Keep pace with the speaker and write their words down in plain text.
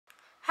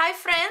Hi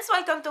friends,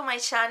 welcome to my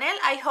channel.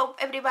 I hope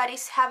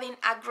everybody's having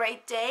a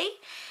great day.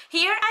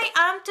 Here I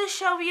am to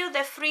show you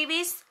the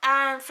freebies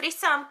and free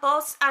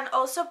samples and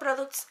also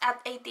products at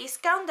a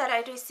discount that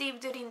I received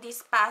during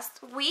this past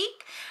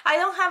week. I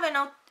don't have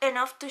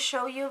enough to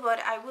show you, but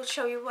I will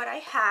show you what I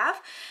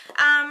have.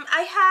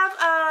 I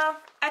have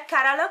a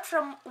catalog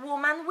from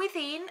Woman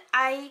Within.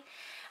 I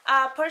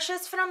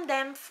purchased from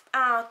them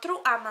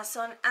through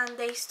Amazon, and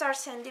they start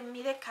sending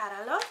me the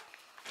catalog.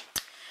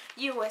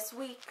 US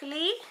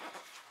Weekly,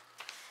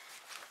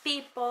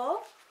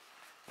 People,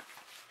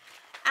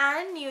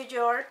 and New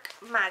York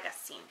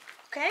Magazine.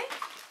 Okay,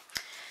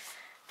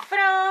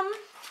 from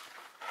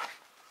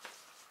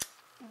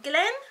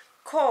Glen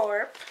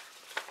Corp.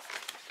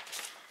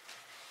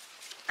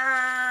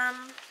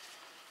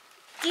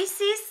 This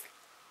is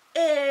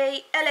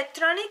a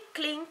electronic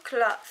clean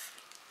cloth.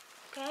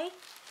 Okay,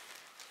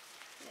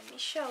 let me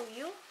show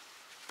you.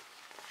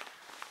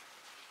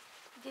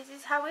 This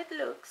is how it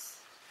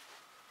looks,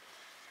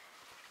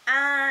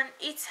 and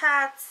it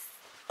has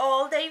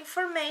all the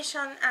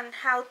information on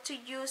how to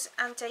use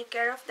and take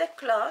care of the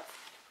cloth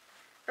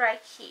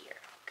right here.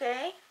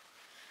 Okay,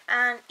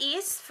 and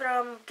it's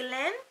from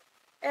Glen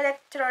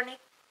Electronic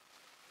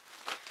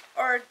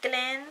or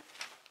Glen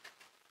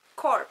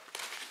Corp.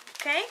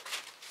 Okay,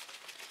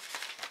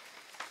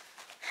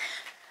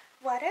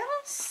 what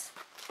else?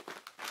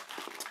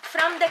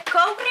 From the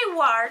code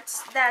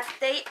rewards, that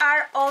they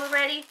are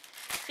already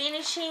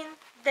finishing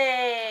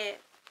the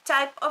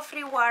type of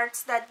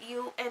rewards that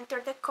you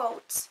enter the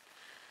codes.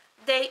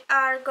 They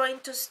are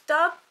going to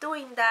stop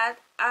doing that.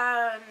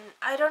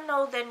 I don't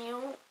know the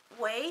new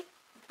way,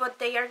 but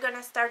they are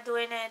gonna start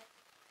doing it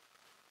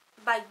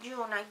by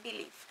June, I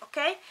believe.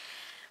 Okay,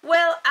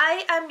 well,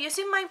 I am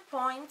using my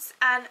points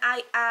and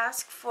I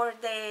asked for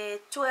the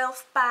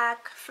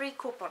 12-pack free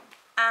coupon,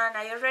 and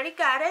I already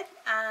got it,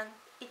 and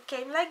it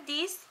came like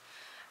this,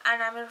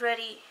 and I'm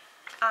already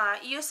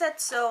use it.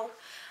 So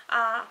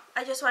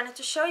I just wanted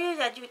to show you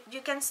that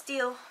you can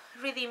still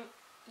redeem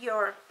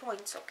your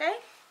points. Okay,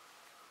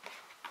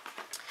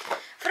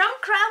 from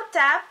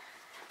CrowdTap,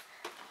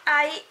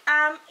 I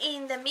am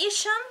in the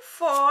mission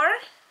for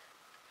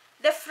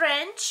the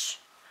French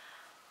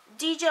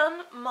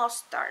Dijon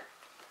mustard,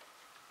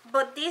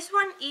 but this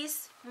one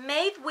is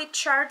made with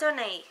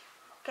Chardonnay.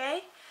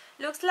 Okay,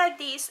 looks like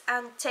this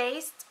and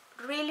tastes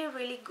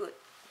really good.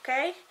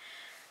 Okay,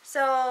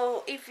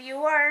 so if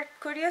you are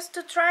curious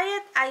to try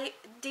it,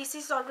 this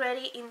is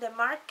already in the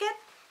market,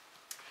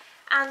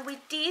 and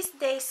with this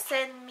they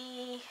send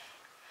me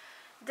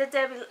the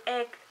deviled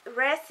egg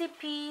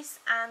recipes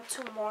and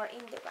 2 more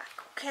in the back.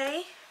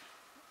 Okay,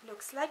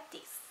 looks like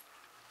this.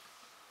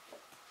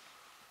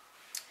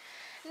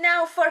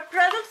 Now for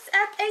products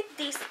at a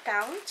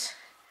discount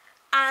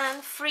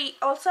and free,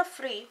 also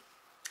free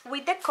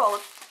with the code,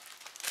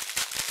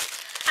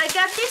 I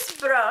got this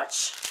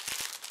brush.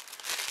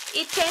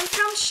 It came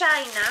from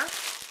China,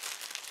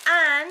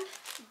 and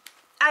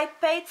I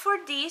paid for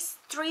this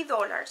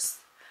 $3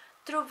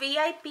 through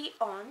VIP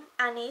on,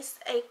 and it's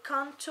a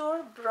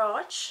contour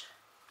brush.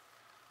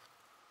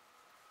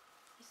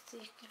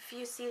 If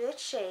you see the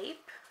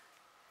shape.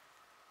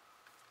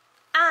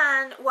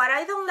 And what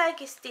I don't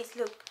like is this,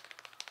 look,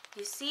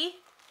 you see,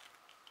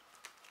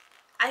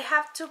 I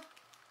have to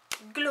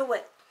glue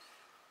it.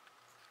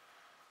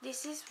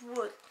 This is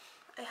wood.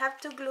 I have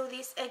to glue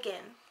this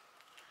again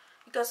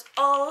because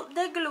all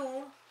the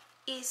glue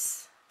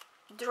is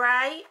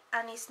dry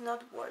and it's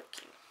not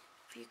working,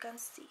 if you can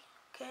see.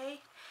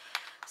 Okay,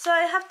 so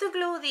I have to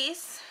glue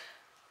this,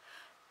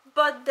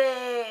 but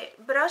the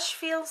brush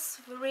feels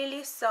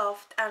really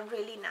soft and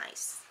really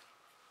nice.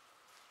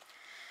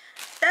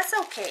 That's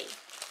okay.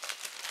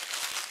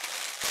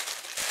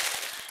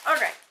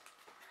 Alright,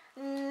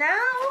 now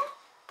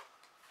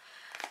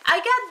I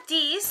got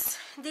this.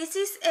 This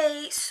is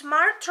a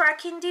smart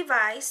tracking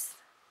device,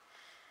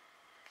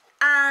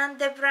 and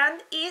the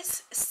brand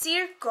is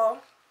Circo.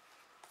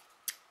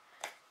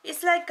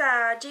 It's like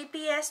a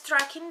GPS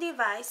tracking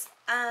device,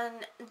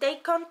 and they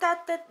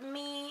contacted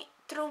me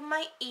through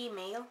my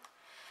email,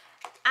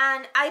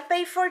 and I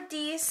paid for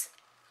this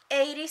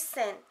 80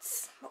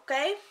 cents.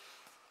 Okay,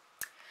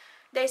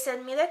 they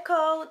sent me the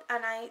code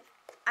and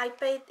I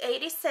paid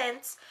 80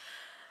 cents.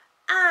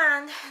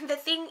 And the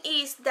thing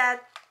is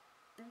that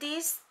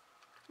this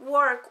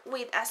work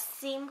with a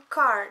SIM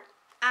card,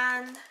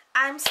 and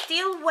I'm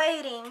still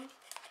waiting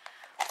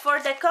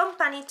for the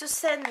company to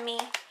send me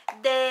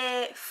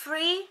the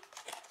free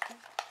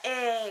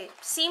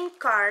SIM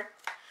card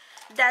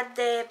that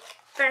the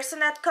person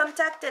that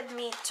contacted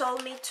me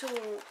told me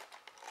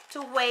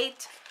to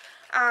wait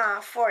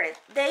for it.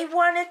 They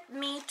wanted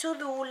me to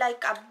do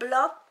like a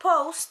blog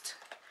post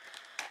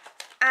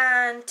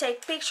and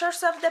take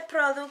pictures of the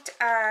product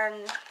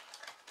and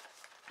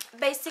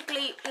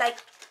basically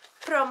like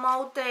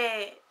promote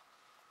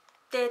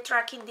the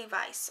tracking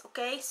device.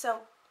 Okay, so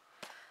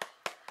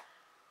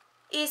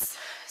it's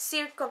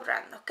Circo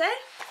brand.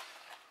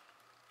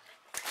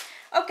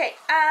 Okay,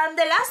 and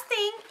the last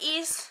thing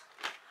is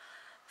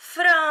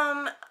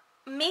from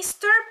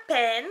Mr.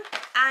 Pen.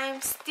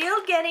 I'm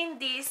still getting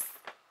these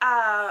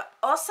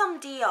awesome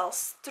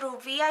deals through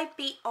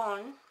VIP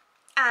on,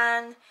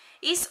 and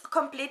it's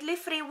completely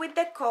free with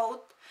the code.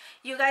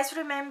 You guys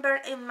remember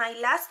in my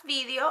last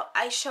video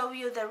I showed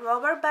you the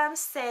rubber band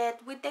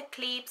set with the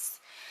clips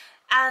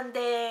and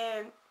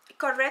the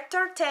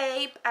corrector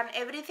tape and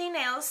everything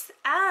else.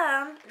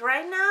 And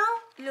right now,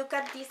 look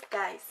at this,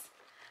 guys,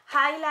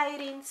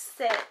 highlighting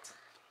set,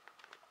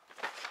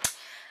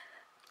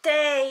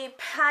 tape,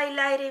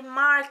 highlighting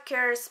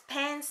markers,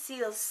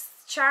 pencils,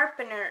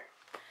 sharpener.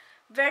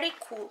 Very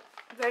cool,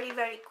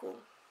 very cool.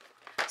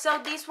 So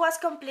this was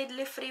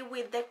completely free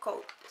with the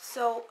code.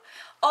 So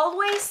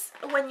always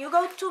when you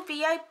go to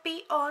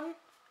VIP on,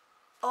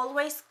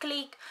 always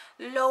click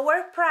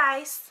lower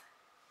price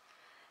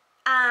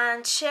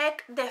and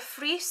check the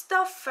free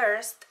stuff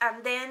first,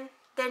 and then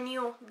the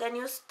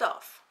new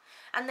stuff.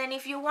 And then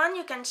if you want,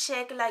 you can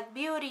check like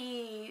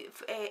beauty,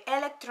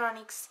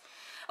 electronics.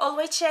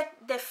 Always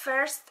check the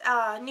first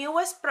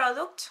newest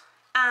product,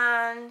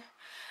 and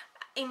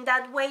in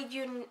that way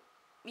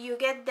you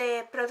get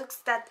the products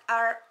that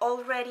are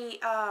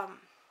already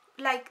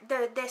like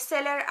the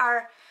seller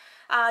are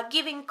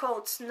giving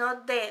codes,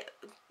 not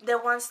the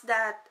ones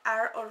that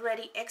are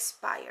already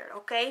expired.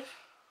 Okay,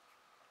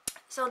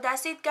 so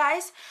that's it,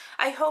 guys.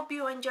 I hope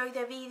you enjoyed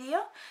the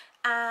video,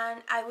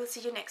 and I will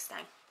see you next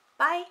time.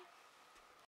 Bye.